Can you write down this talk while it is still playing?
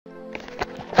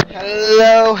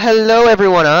Hello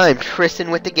everyone, I'm Tristan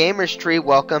with the Gamers Tree.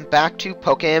 Welcome back to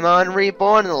Pokemon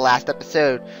Reborn. In the last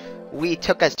episode, we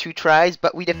took us 2 tries,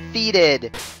 but we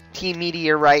defeated Team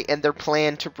Meteorite and their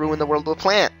plan to ruin the world with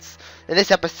plants. In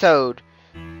this episode,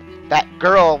 that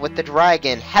girl with the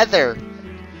dragon, Heather,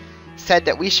 said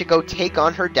that we should go take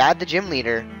on her dad, the gym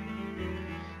leader.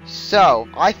 So,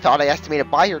 I thought I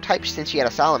estimated by her type since she had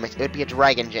a Salamis, it would be a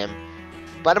dragon gym.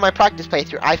 But in my practice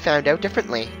playthrough, I found out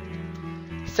differently.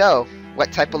 So,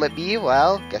 what type will it be?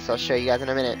 Well, guess I'll show you guys in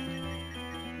a minute.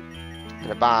 I'm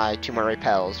gonna buy 2 more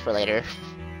repels for later.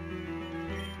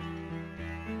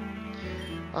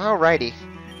 Alrighty.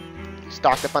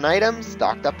 Stocked up on items,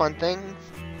 stocked up on things.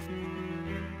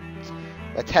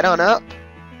 Let's head on up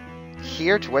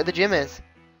here to where the gym is.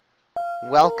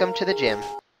 Welcome to the gym.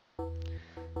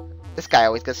 This guy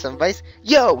always gives some advice.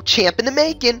 Yo, champ in the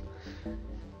making!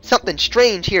 Something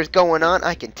strange here's going on,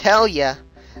 I can tell ya.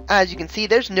 As you can see,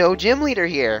 there's no gym leader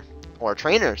here. Or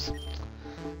trainers.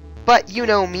 But you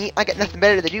know me, I got nothing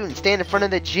better to do than stand in front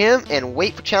of the gym and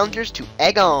wait for challengers to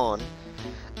egg on.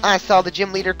 I saw the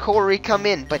gym leader Corey come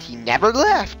in, but he never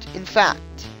left. In fact,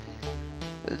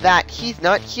 that he's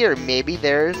not here. Maybe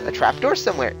there's a trapdoor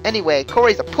somewhere. Anyway,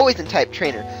 Corey's a poison type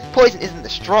trainer. Poison isn't the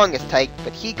strongest type,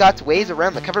 but he got ways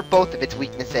around to cover both of its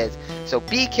weaknesses. So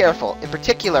be careful. In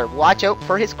particular, watch out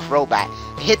for his Crobat.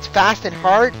 It hits fast and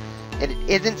hard, and it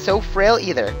isn't so frail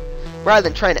either. Rather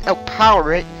than trying to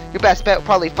outpower it, your best bet will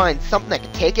probably find something that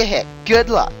can take a hit. Good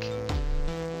luck.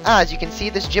 As you can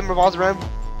see, this gym revolves around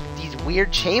these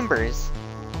weird chambers.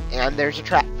 And there's a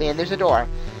trap, and there's a door.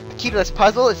 The key to this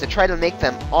puzzle is to try to make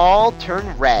them all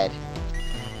turn red.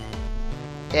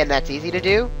 And that's easy to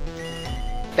do.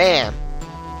 Bam.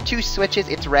 2 switches,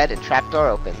 it's red, and trapdoor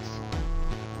opens.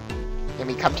 And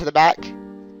we come to the back,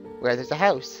 where there's a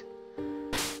house.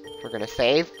 We're gonna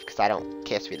save, because I don't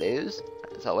care if we lose,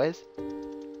 as always.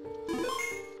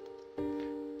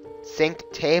 Sink,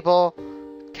 table,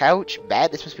 couch,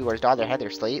 bed. This must be where his daughter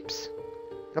Heather sleeps.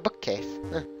 And a bookcase.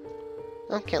 Huh.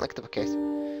 Oh, can't look at the bookcase.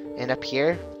 And up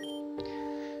here.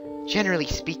 Generally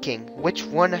speaking, which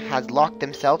one has locked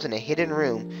themselves in a hidden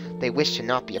room they wish to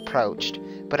not be approached?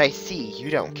 But I see you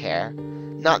don't care.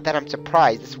 Not that I'm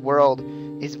surprised, this world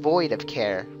is void of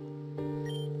care.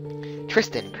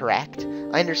 Tristan, correct?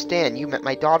 I understand you met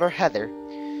my daughter Heather.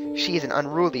 She is an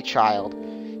unruly child.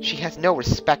 She has no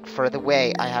respect for the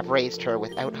way I have raised her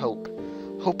without hope.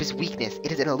 Hope is weakness.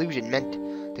 It is an illusion meant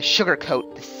to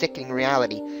sugarcoat the sickening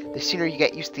reality. The sooner you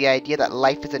get used to the idea that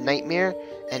life is a nightmare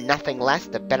and nothing less,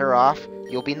 the better off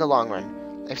you'll be in the long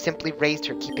run. I've simply raised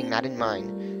her keeping that in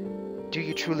mind. Do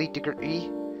you truly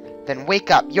agree? Then wake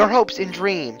up. Your hopes and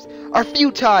dreams are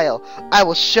futile. I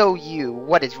will show you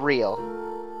what is real.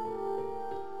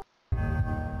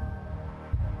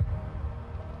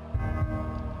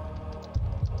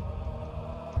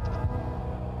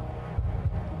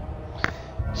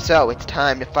 So, it's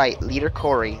time to fight Leader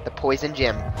Corey, the Poison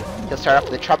Gym. He'll start off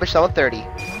with a Trubbish level 30.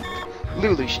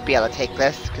 Lulu should be able to take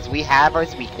this, because we have our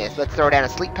weakness. Let's throw down a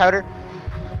Sleep Powder,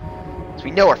 so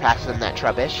we know we're faster than that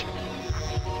Trubbish.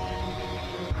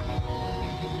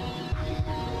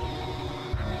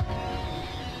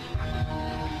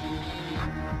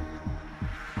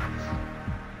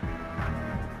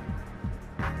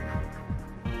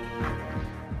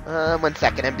 One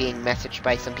second, I'm being messaged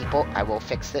by some people. I will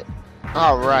fix it.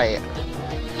 Alright,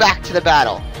 back to the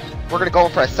battle. We're going to go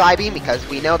for a Psybeam because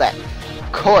we know that,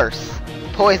 of course,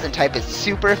 Poison type is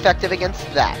super effective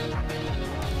against that.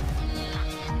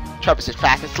 Trubbish is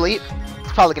fast asleep.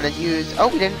 He's probably going to use... Oh,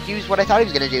 we didn't use what I thought he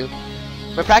was going to do.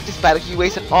 My practice battle, he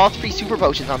wasted all 3 Super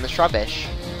Potions on the Trubbish.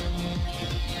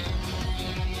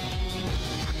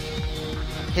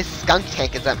 His Skunk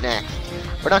Tank is up next.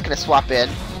 We're not going to swap in,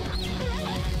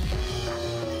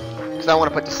 because I want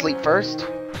to put to sleep first.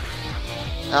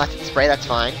 Spray, that's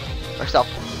fine. Or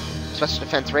special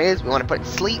defense raise, we want to put it to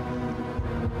sleep.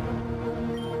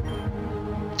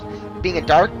 Being a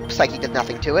dark, Psyche does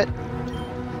nothing to it.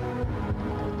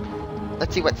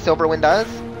 Let's see what Silver Wind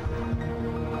does.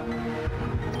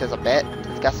 It does a bit.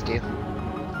 It's Gust do.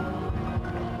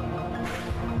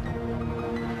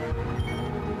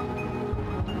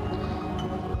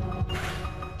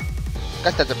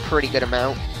 Gust does a pretty good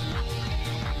amount.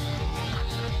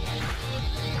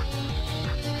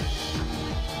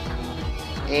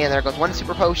 And there goes 1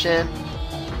 Super Potion.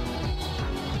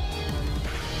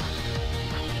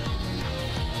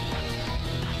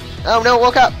 Oh no,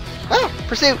 woke up! Ah,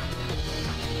 pursuit!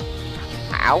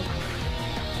 Ow.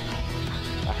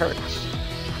 That hurts.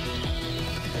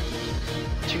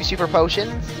 2 Super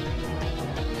Potions.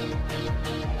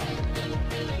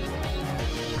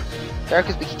 Dark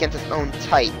is weak against its own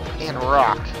type, and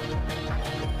rock.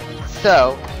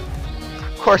 So,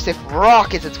 of course, if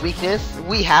rock is its weakness,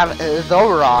 we have the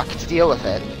rock to deal with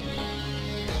it.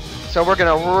 So we're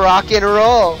gonna rock and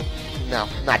roll. No,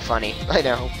 not funny. I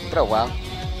know, but oh well.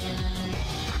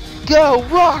 Go,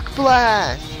 rock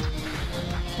blast!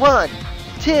 1,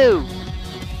 2,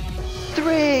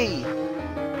 3.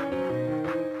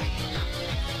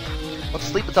 Let's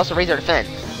sleep. Let's also raise our defense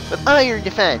with iron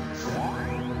defense.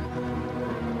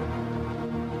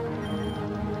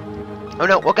 Oh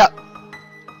no! Woke up.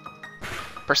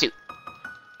 Pursuit.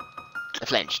 I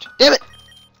flinched. Damn it!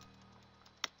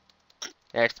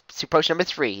 There's super potion number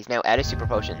 3. He's now out of super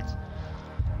potions.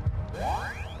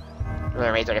 We're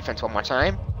gonna raise our defense one more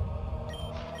time.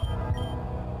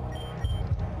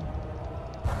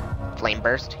 Flame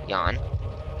burst. Yawn.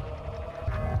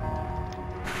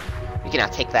 We can now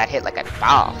take that hit like a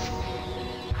boss.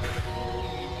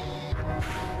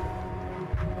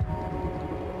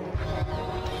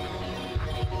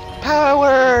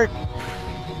 Powered!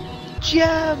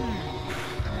 Gem!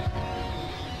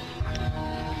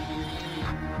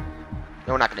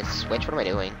 No, we're not gonna switch. What am I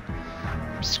doing?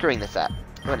 I'm screwing this up.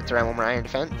 I'm gonna throw in one more iron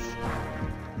defense.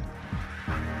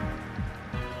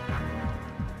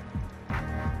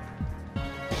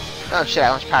 Oh shit, I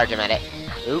launched power gem at it.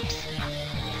 Oops.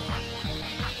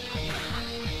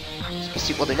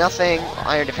 Pursuit will do nothing.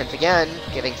 Iron defense again,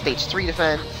 giving stage 3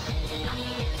 defense.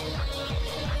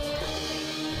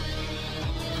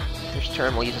 First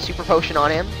turn, we'll use a super potion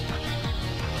on him.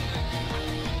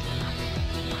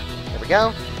 There we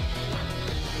go.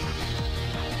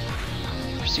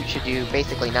 Pursuit should do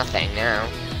basically nothing now.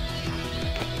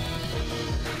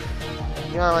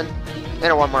 Yawn.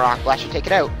 And one more rock blast should take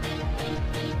it out.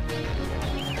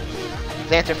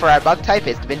 The answer for our bug type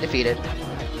has been defeated.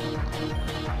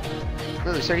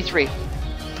 Ooh, 33.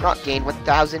 Rock gained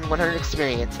 1,100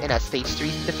 experience and has stage 3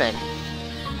 defense.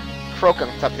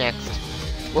 Croakum's up next.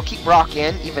 We'll keep Rock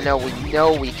in, even though we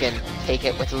know we can take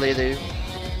it with Lulu.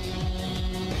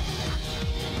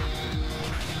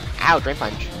 Ow, Drain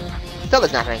Punch. Still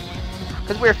does nothing.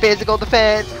 Because we're physical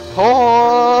defense.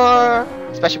 Whore!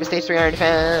 Especially with stage 3 iron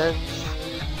defense.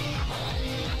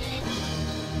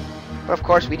 But of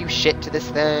course, we do shit to this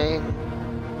thing.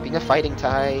 Being a fighting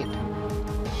type.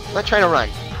 I'm not trying to run.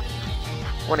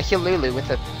 I want to heal Lulu with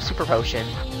a super potion.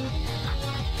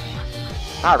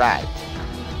 Alright.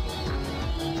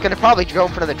 It's gonna probably go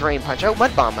in for another Drain Punch. Oh,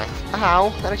 Mud Bomb us. Ow.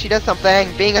 That actually does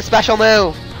something. Being a special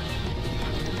move.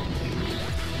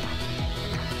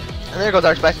 And there goes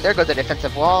our there goes the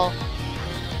defensive wall.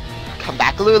 Come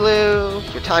back, Lulu.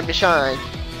 Your time to shine.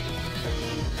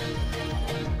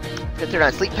 Gonna throw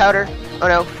down Sleep Powder. Oh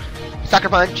no. Sucker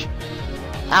Punch.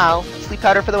 Ow. Sleep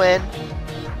Powder for the win.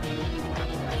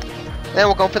 Then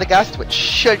we'll go for the Gust, which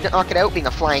should knock it out, being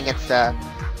a flying against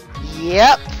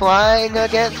Yep, flying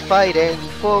against fighting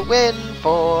will win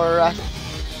for us.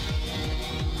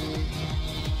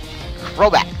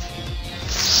 Crobat.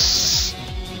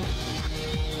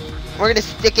 We're gonna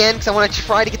stick in because I want to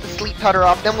try to get the Sleep Powder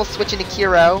off. Then we'll switch into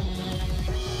Kiro.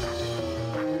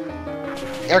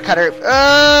 Air Cutter.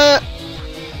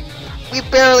 We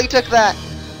barely took that.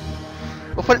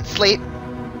 We'll put it in sleep.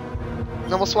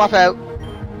 Then we'll swap out.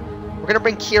 We're gonna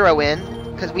bring Kiro in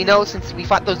because we know since we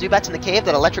fought those Zubats in the cave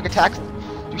that electric attacks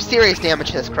do serious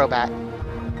damage to this Crobat.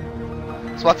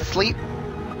 Swap to sleep.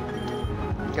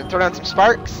 Gonna throw down some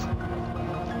sparks.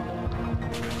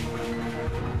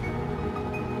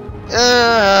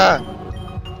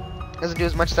 Doesn't do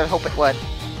as much as I hope it would.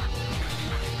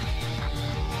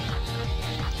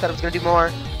 Thought it was gonna do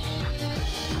more.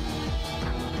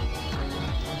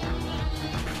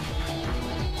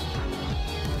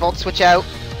 Volt switch out.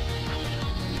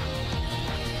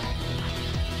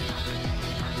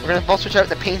 We're gonna Volt switch out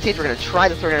the Pain Sage. We're gonna try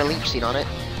to throw down a Leech Seed on it.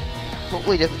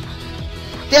 Hopefully it doesn't.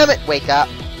 Damn it! Wake up.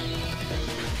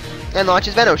 And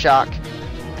launches Venoshock,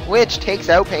 which takes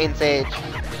out Pain Sage.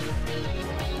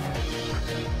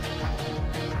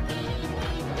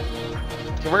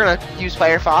 Okay, we're gonna use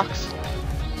Firefox.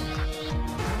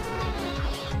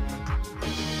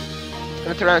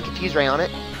 Gonna throw down a Confuse Ray on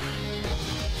it.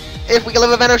 If we can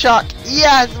live a Venoshock!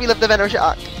 Yes, we live the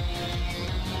Venoshock!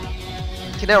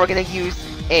 Okay, now we're gonna use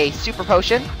a Super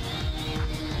Potion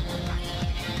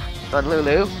on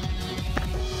Lulu.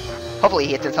 Hopefully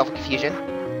he hits himself with Confusion.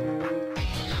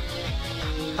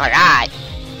 Alright!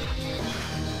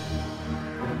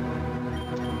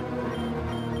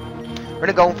 We're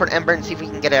gonna go in for an Ember and see if we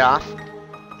can get it off,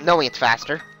 knowing it's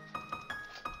faster.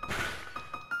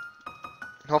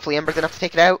 Hopefully Ember's enough to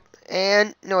take it out.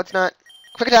 And no, it's not.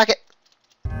 Quick attack it.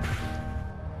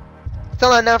 Still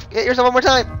not enough. Hit yourself one more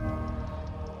time.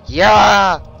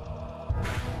 Yeah!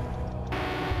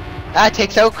 That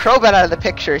takes out Crobat out of the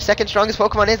picture. Second strongest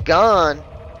Pokemon is gone.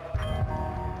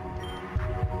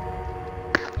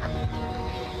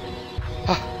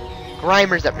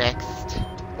 Grimer's up next.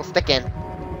 We'll stick in.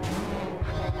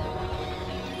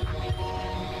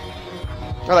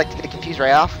 I like to get a Confuse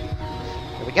right off.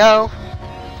 There we go.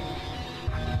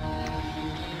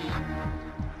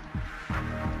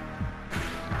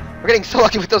 We're getting so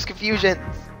lucky with those confusions.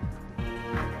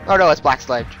 Oh no, it's Black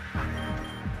Sludge.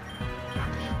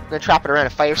 I'm gonna trap it around a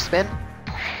Fire Spin.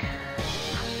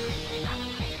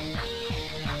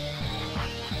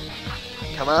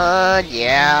 Come on,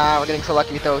 yeah, we're getting so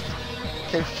lucky with those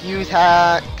Confuse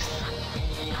hacks.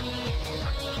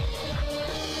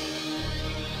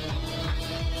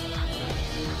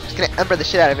 Just gonna Ember the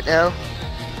shit out of it now.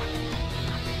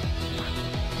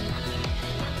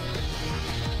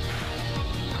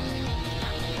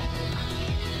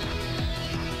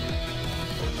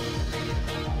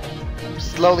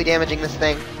 Slowly damaging this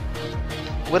thing.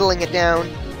 Whittling it down.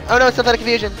 Oh no, it's Synthetic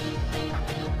Confusion.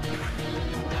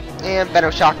 And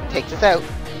Venoshock takes us out.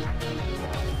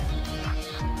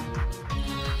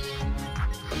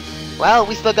 Well,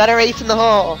 we still got our ace in the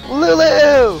hole.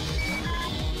 Lulu!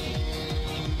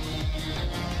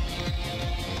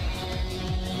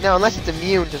 No, unless it's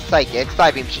immune to Psychic.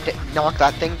 Psybeam should knock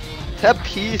that thing to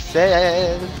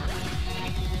pieces.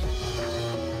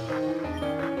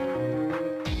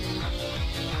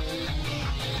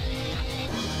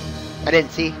 I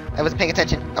didn't see. I wasn't paying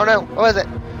attention. Oh no, what was it?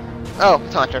 Oh,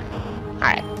 Taunter.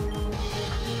 Alright.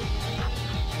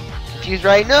 Confuse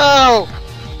right? No!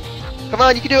 Come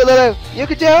on, you can do it, Lulu! You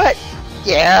can do it!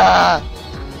 Yeah!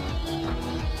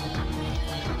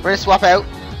 We're gonna swap out.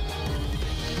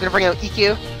 I'm gonna bring out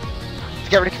EQ to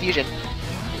get rid of Confusion.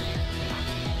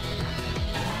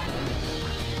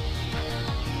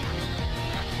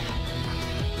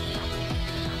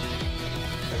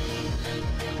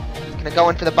 Gonna go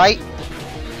in for the bite.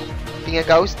 Being a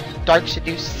ghost, Dark should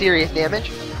do serious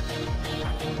damage.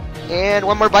 And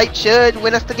one more bite should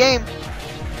win us the game.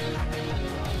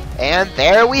 And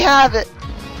there we have it.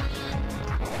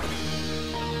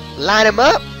 Line him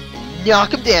up,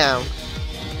 knock him down.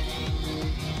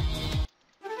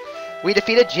 We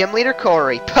defeated Gym Leader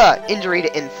Corey. Puh, injury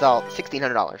to insult,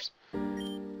 $1,600.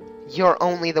 You're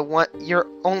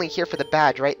only here for the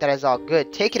badge, right? That is all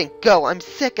good. Take it and go. I'm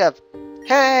sick of.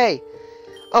 Hey!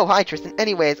 Oh, hi, Tristan.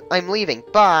 Anyways, I'm leaving.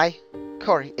 Bye.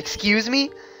 Corey, excuse me?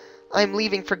 I'm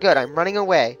leaving for good. I'm running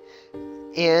away.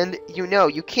 And you know,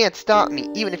 you can't stop me,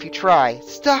 even if you try.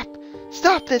 Stop!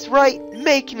 Stop this, right?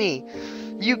 Make me!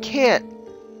 You can't.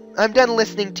 I'm done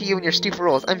listening to you and your stupid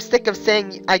rules. I'm sick of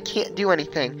saying I can't do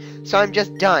anything. So I'm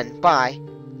just done. Bye.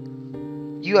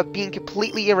 You have been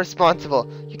completely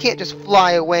irresponsible. You can't just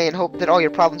fly away and hope that all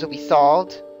your problems will be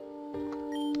solved.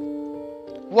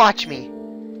 Watch me.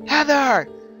 Heather!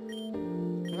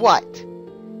 What?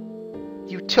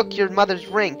 You took your mother's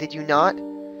ring, did you not?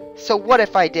 So what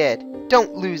if I did?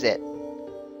 Don't lose it.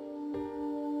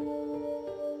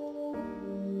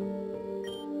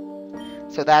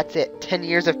 So that's it. 10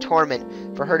 years of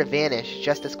torment for her to vanish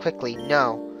just as quickly.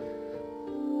 No.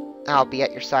 I'll be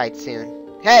at your side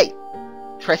soon. Hey!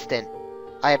 Tristan,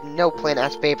 I have no plan to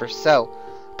ask favors, so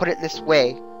put it in this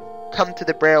way. Come to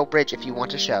the Braille Bridge if you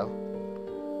want a show.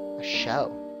 A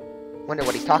show? Wonder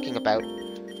what he's talking about.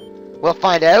 We'll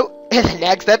find out in the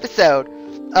next episode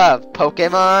of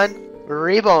Pokemon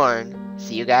Reborn.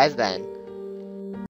 See you guys then.